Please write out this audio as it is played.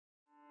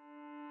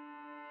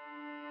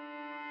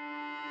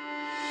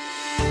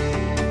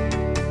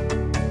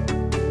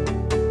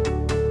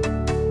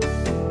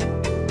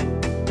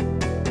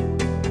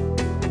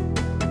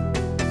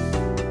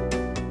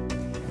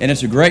And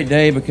it's a great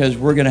day because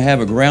we're going to have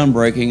a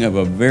groundbreaking of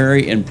a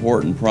very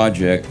important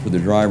project for the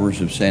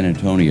drivers of San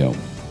Antonio.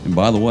 And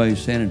by the way,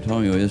 San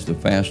Antonio is the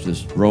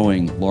fastest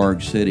growing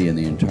large city in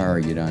the entire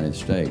United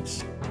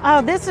States.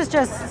 Oh, this is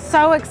just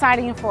so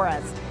exciting for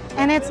us.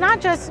 And it's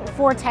not just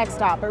for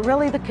TxDOT, but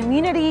really the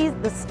communities,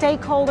 the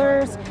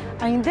stakeholders.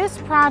 I mean, this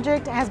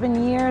project has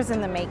been years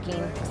in the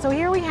making. So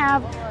here we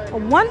have a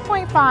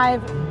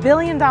 $1.5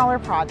 billion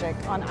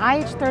project on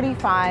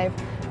IH-35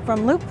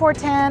 from Loop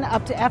 410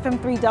 up to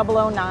FM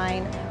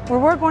 3009, where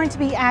we're going to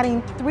be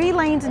adding 3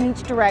 lanes in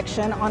each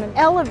direction on an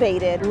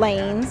elevated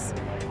lanes,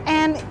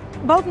 and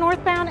both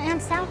northbound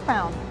and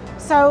southbound.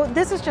 So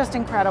this is just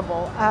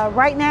incredible.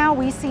 Right now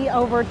we see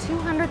over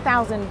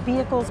 200,000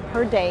 vehicles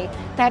per day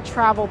that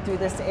travel through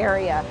this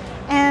area.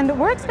 And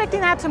we're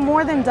expecting that to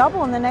more than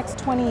double in the next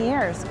 20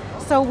 years.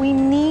 So we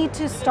need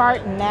to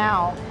start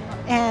now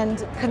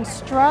and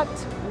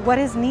construct what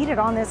is needed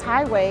on this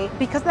highway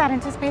because of that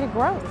anticipated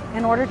growth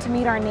in order to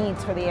meet our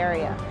needs for the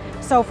area.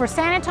 So for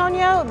San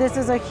Antonio, this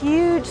is a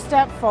huge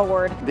step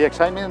forward. The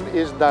excitement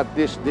is that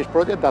this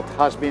project that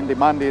has been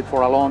demanded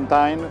for a long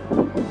time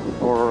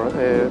for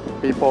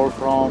people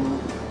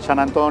from San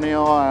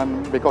Antonio,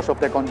 and because of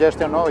the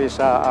congestion, is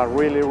a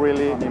really,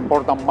 really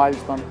important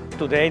milestone.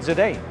 Today is the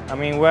day. I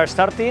mean, we are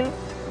starting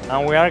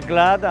and we are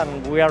glad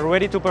and we are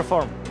ready to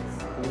perform.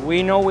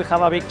 We know we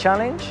have a big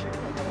challenge,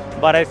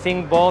 but I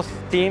think both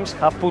teams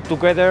have put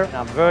together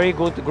a very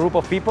good group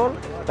of people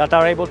that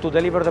are able to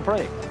deliver the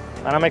project,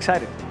 and I'm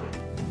excited.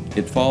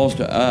 It falls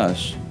to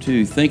us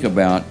to think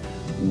about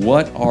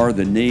what are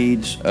the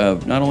needs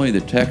of not only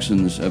the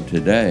Texans of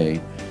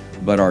today,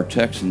 but our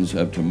Texans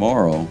of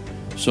tomorrow,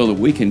 so that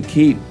we can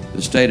keep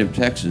the state of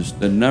Texas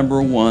the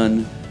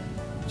 #1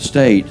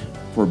 state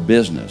for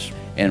business.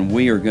 And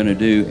we are going to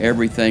do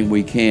everything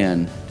we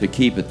can to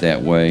keep it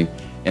that way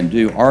and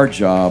do our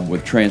job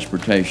with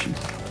transportation.